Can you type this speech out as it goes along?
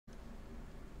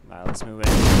Alright, let's move in.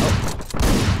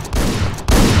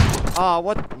 Oh,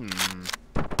 what?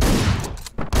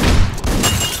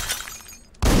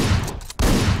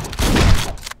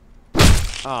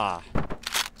 Ah.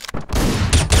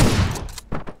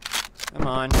 Come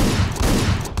on.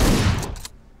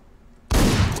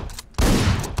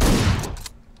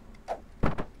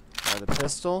 Try the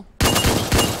pistol.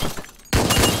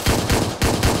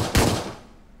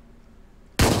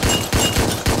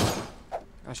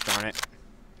 Gosh darn it.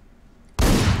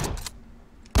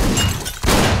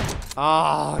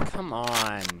 Oh, come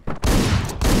on.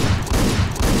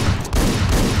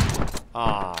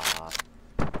 Ah.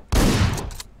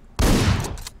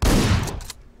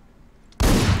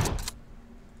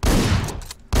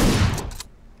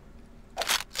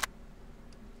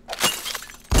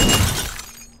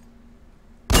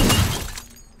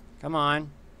 Come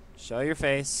on. Show your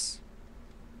face.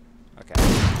 Okay.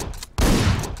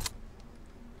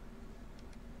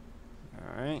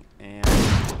 Alright, and...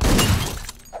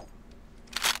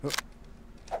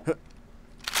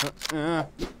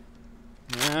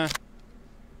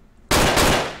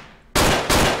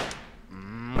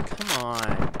 come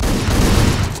on.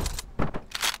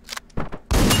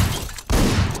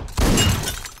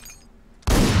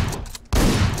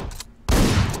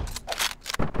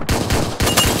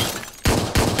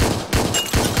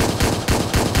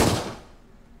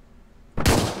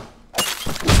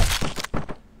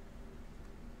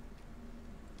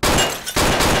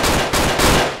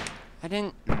 I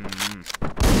didn't...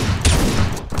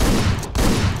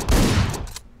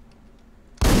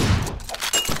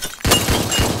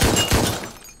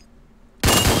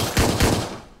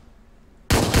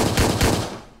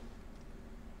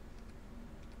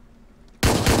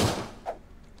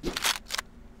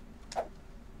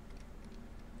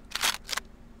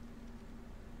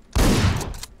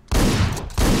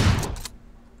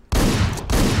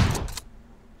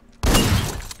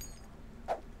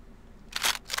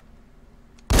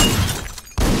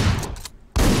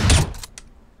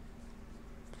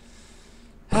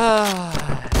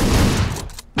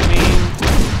 I mean,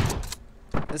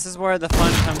 this is where the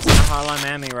fun comes in Hotline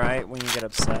Miami, right? When you get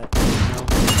upset, you know?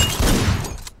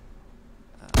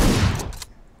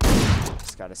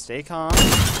 Just gotta stay calm.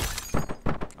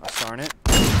 Gosh darn it.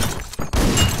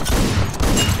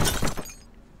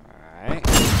 Alright.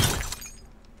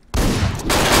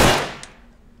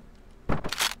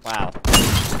 Wow.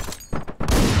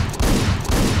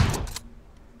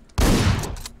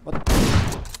 What?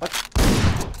 What?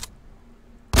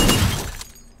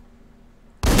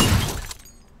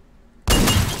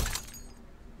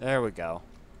 There we go.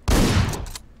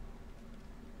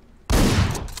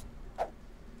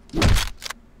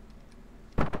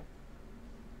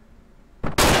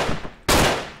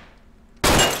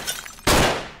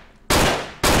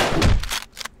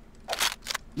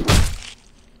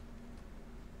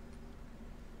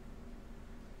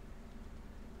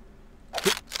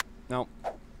 Nope.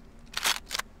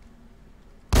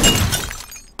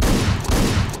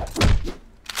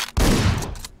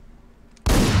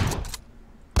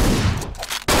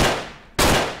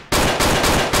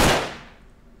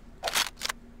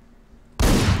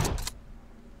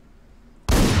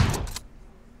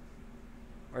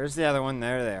 Where's the other one?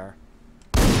 There they are.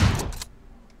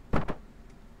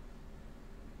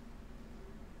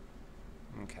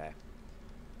 Okay.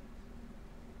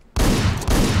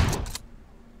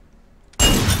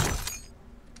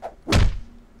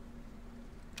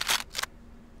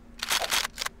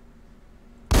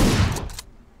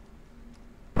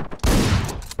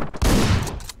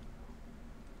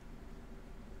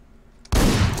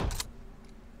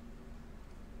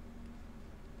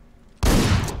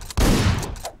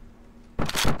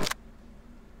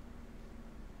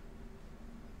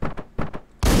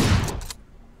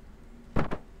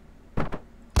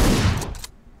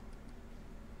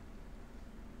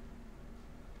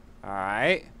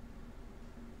 Alright.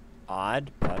 Odd,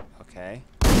 but okay.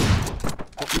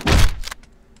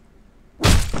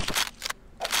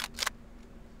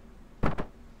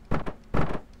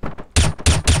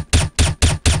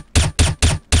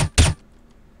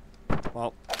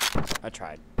 Well, I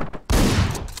tried.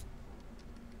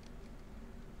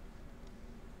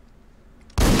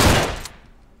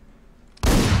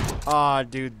 Aw,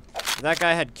 dude. If that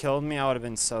guy had killed me, I would have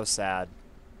been so sad.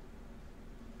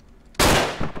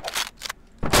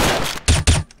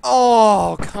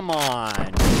 Oh, come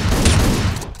on.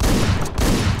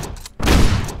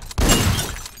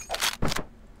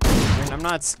 I mean, I'm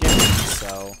not skipping,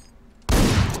 so...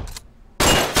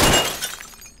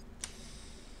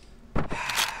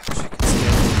 I wish I could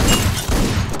skip.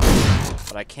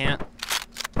 But I can't.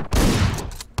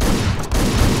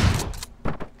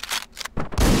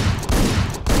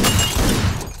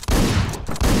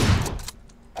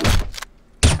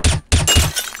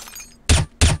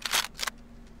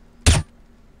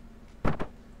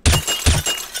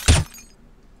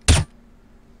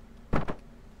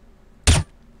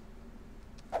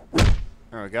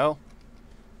 There we go.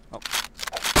 Oh.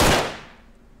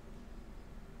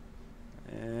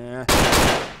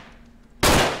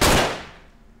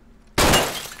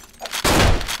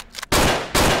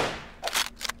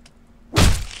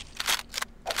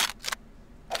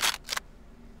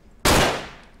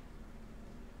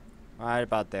 Right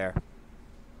about there.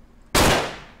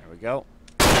 There we go.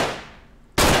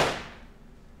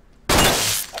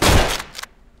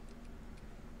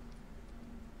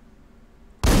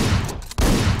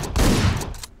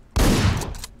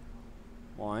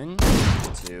 One,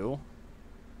 two,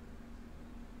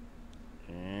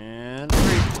 and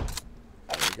three.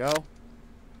 There we go.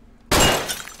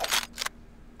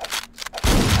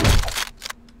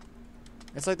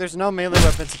 It's like there's no melee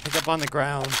weapons to pick up on the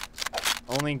ground.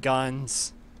 Only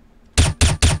guns.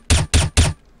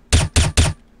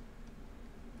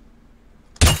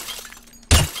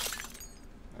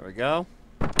 There we go.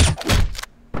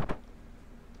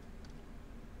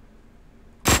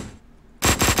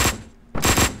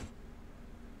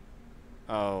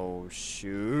 Oh,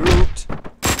 shoot.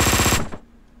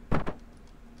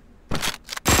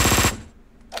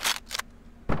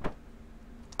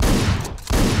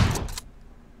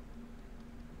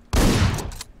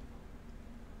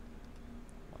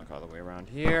 Walk all the way around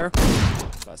here.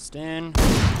 Bust in. Take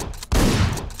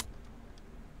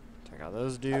out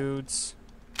those dudes.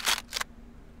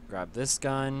 Grab this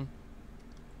gun.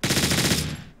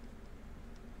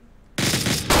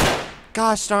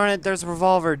 Gosh darn it, there's a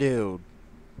revolver dude.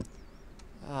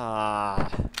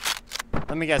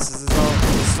 Let me guess, this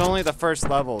is only the first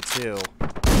level, too.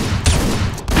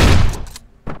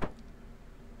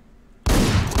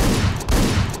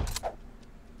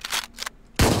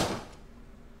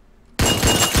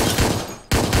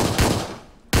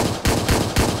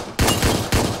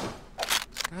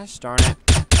 Gosh darn it.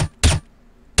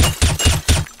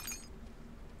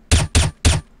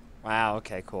 Wow,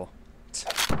 okay, cool.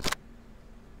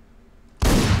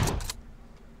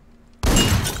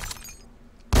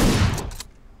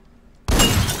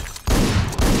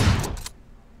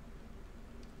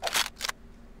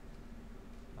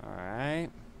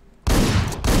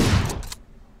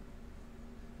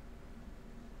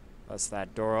 Bust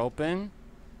that door open.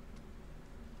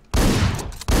 Nope,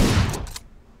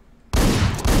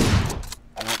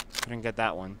 couldn't get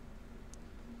that one.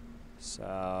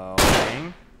 So,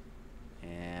 bang.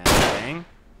 And bang.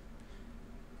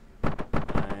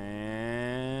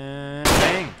 And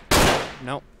bang.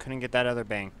 Nope, couldn't get that other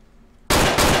bang.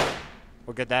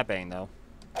 We'll get that bang, though.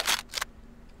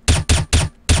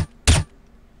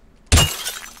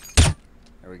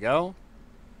 There we go.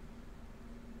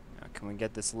 Can we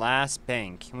get this last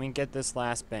bang? Can we get this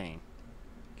last bang?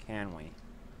 Can we?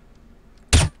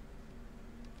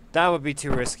 That would be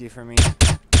too risky for me.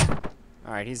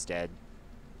 Alright, he's dead.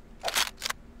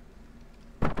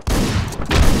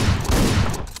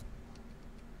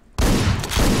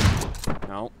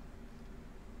 Nope.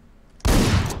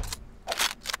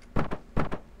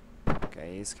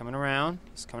 Okay, he's coming around.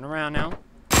 He's coming around now.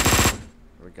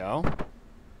 There we go.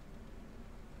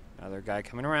 Another guy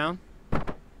coming around.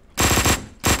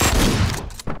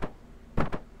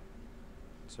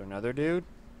 Is there another dude?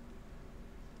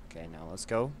 Okay, now let's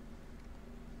go.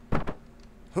 Okay,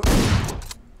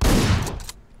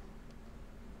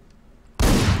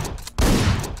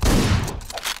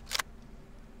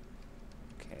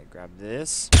 grab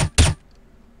this.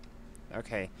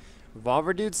 Okay,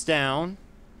 revolver dude's down.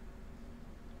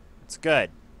 It's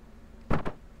good.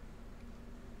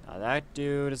 Now that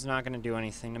dude is not going to do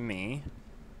anything to me.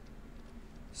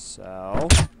 So...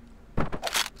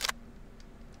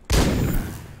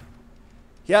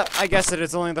 Yep, I guess it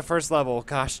is only the first level.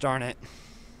 Gosh darn it.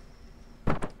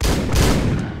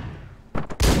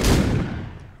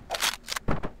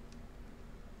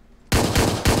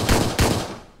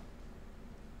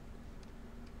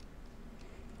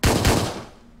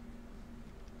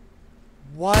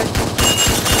 What?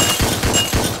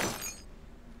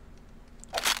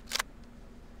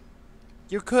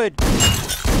 You could.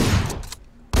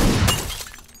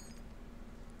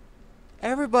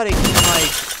 Everybody can,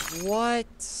 like... What?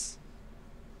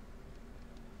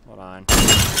 Hold on.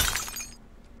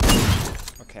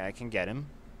 Okay, I can get him.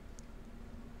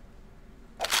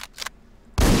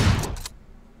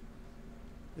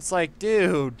 It's like,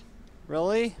 dude,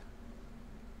 really?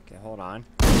 Okay, hold on.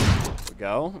 There we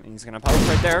go. And he's gonna pop up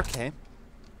right there. Okay.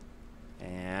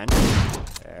 And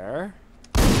there.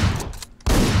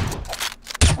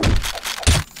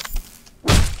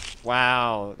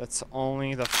 Wow, that's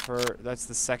only the that's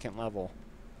the second level.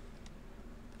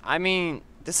 I mean,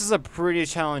 this is a pretty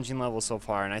challenging level so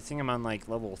far, and I think I'm on, like,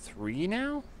 level 3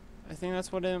 now? I think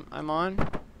that's what I'm on.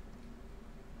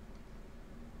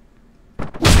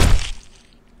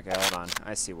 Okay, hold on.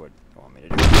 I see what you want me to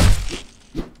do.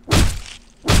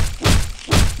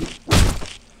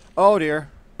 Oh,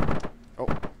 dear. Oh.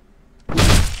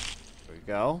 There we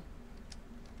go.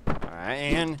 Alright,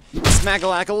 and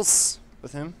smackalackles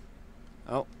with him.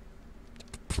 Oh.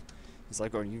 He's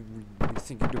like, what do you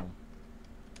think you're doing?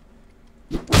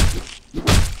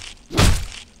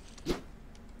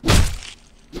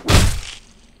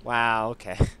 Wow,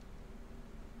 okay.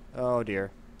 Oh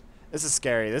dear. This is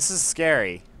scary. This is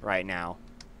scary right now.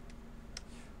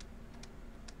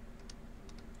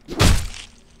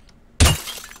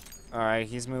 Alright,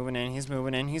 he's moving in, he's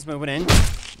moving in, he's moving in.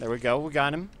 There we go, we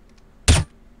got him.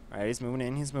 Alright, he's moving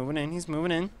in, he's moving in, he's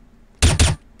moving in.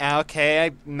 Okay,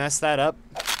 I messed that up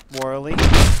morally.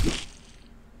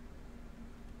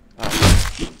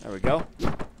 There we go.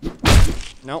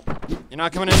 Nope. You're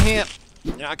not coming in here.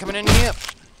 You're not coming in here.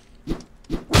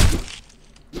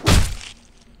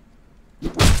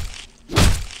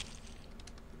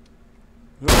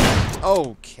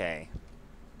 Okay.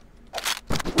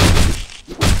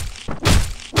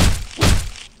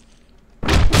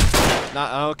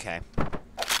 Not okay.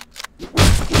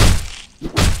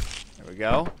 There we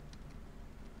go.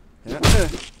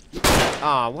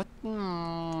 Ah, what?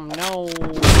 No. There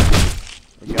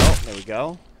we go. There we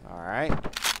go. All right.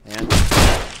 And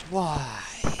why?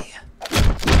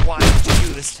 Why did you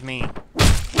do this to me?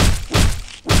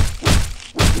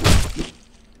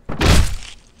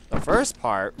 The first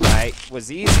part, right,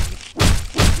 was easy.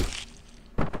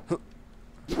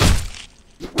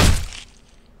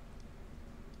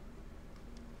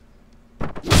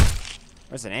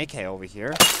 There's an AK over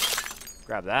here.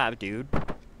 Grab that, dude.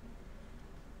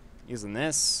 Using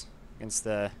this against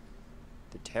the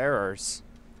terrors.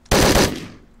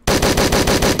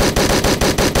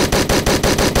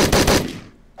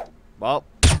 Well,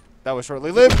 that was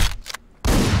shortly lived.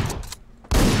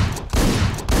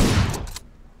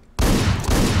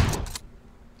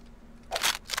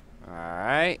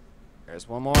 Alright. There's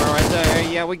one more right there.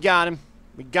 Yeah, we got him.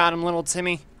 We got him, little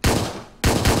Timmy. Oh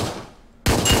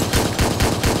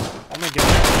my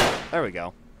god. There we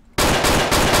go.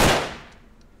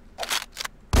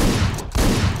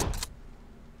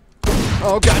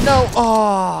 Oh god, no!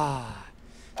 Oh!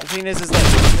 The thing is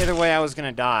that either way I was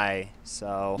gonna die,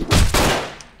 so...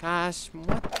 Gosh,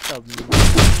 what the...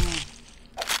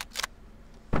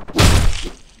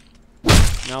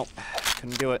 Nope,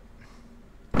 couldn't do it.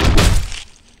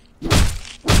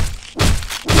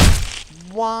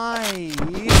 Why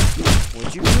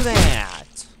would you do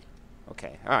that?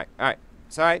 Okay, alright, alright.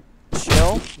 It's alright.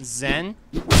 Chill. Zen.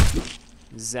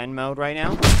 Zen mode right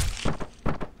now.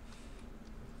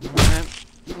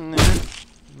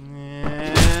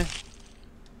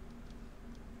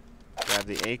 Grab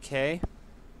the AK.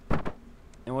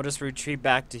 And we'll just retreat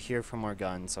back to here for more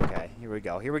guns. Okay, here we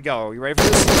go. Here we go. Are you ready for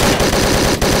this?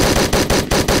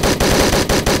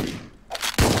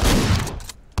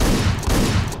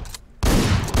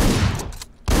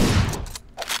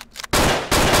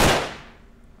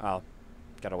 Oh,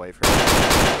 gotta wait for it.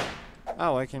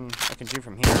 Oh, I can shoot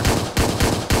from here.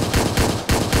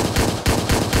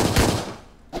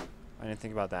 I didn't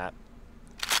think about that.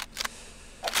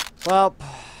 Well,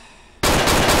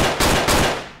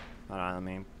 hold on, let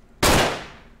me.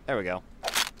 There we go.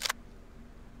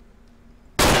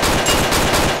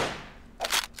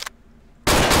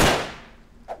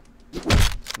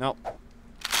 Nope.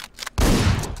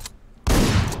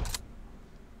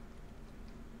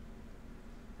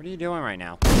 What are you doing right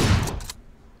now?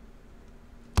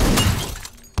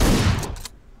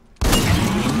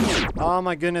 Oh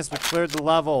my goodness, we cleared the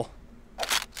level.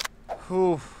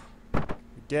 Whew. We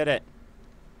did it.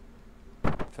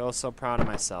 I feel so proud of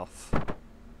myself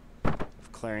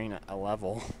of clearing a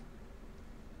level.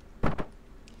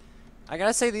 I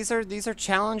gotta say, these are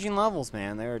challenging levels,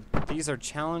 man. These are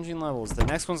challenging levels. The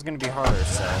next one's gonna be harder,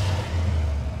 so.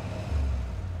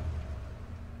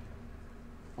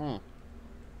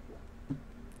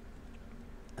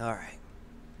 Alright.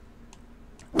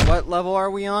 What level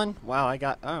are we on? Wow, I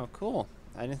got... Oh, cool.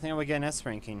 I didn't think I would get an S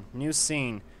ranking. New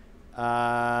scene.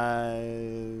 I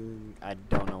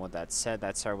don't know what that said.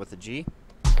 That started with a G.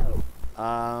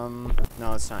 No,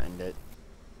 let's not end it.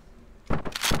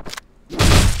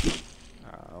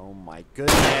 Oh my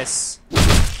goodness.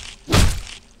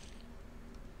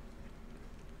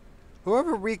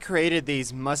 Whoever recreated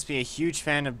these must be a huge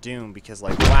fan of Doom, because,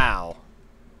 like, wow.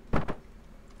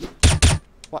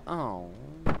 What? Oh,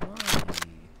 why?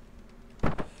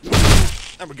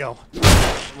 There we go.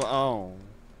 Oh.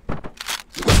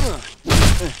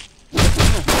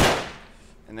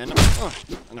 And then,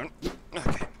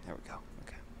 okay, there we go.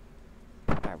 Okay.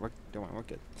 Alright, we're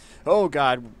good. Oh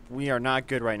God, we are not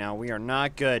good right now. We are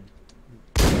not good.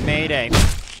 Mayday.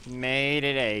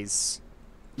 Maydays.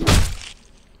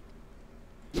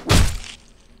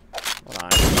 Hold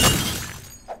on.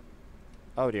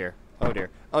 Oh dear. Oh dear.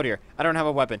 Oh dear. I don't have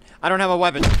a weapon. I don't have a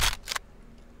weapon.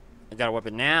 I got a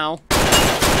weapon now.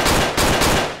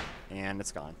 And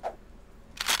it's gone.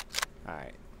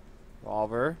 Alright.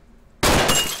 Revolver.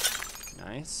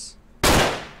 Nice.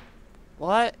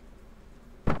 What?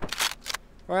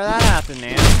 Where'd that happen,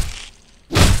 man?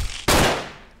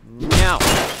 No.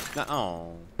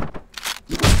 No.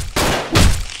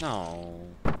 No.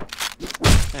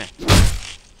 Hey.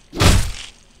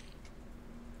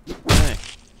 Hey.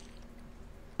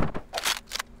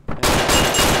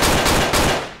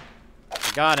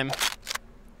 I got him.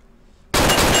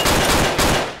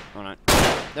 Hold on.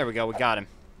 There we go. We got him.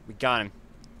 We got him.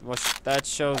 Well, that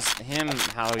shows him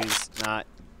how he's not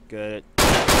good.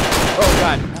 Oh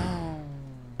God.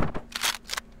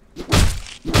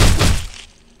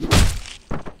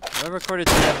 Have I recorded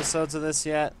 3 episodes of this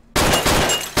yet?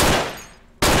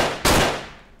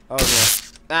 Oh dear.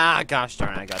 Ah, gosh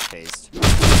darn it, I got phased.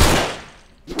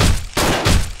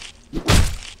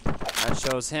 That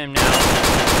shows him now.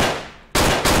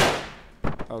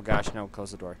 Oh gosh, no,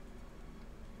 close the door.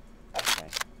 Okay.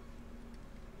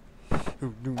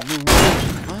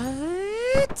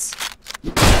 What?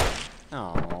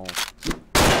 Oh.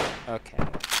 Okay.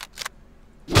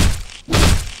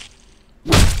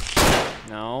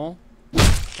 No.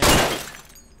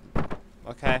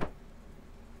 Okay.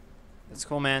 It's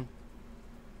cool, man.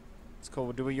 It's cool.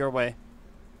 We'll do it your way.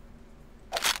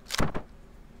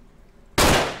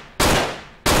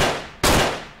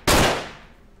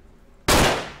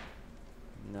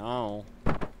 No.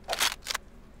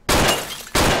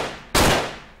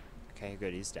 Okay,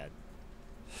 good. He's dead.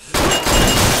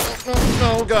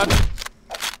 Oh, God.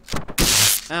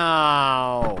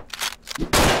 Ow.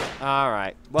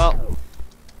 Alright. Well,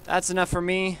 that's enough for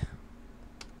me.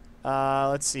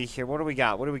 Let's see here. What do we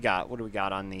got? What do we got? What do we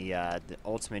got on the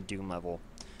Ultimate Doom level?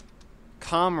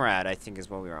 Comrade, I think, is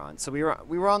what we were on. So we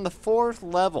were on the 4th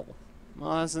level.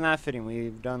 Well, isn't that fitting?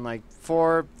 We've done like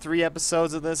 3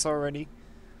 episodes of this already.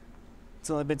 It's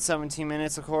only been 17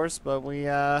 minutes, of course, but we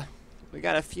got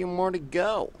a few more to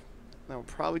go. That will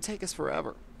probably take us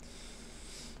forever.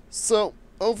 So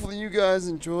hopefully you guys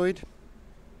enjoyed.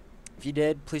 If you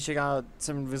did, please check out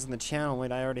some videos on the channel.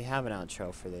 Wait, I already have an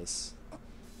outro for this.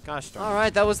 Gosh darn.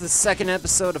 Alright, that was the 2nd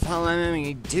episode of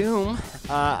Hotline Doom.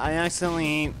 I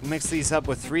accidentally mixed these up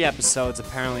with 3 episodes,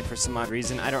 apparently, for some odd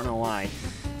reason. I don't know why.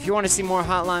 If you want to see more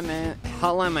Hotline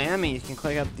Miami, you can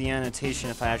click up the annotation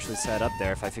if I actually set it up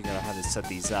there, if I figure out how to set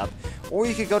these up. Or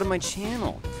you could go to my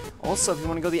channel. Also, if you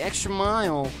want to go the extra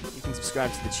mile, you can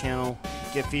subscribe to the channel,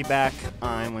 get feedback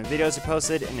on when videos are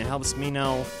posted, and it helps me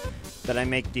know that I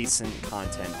make decent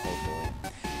content, hopefully.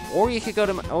 Or you could go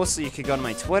to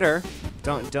my Twitter.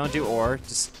 Don't do or,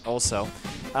 just also.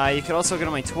 You could also go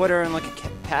to my Twitter and look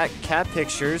at cat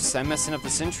pictures. I'm messing up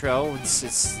this intro.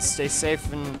 Stay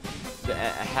safe and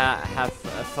have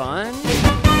fun.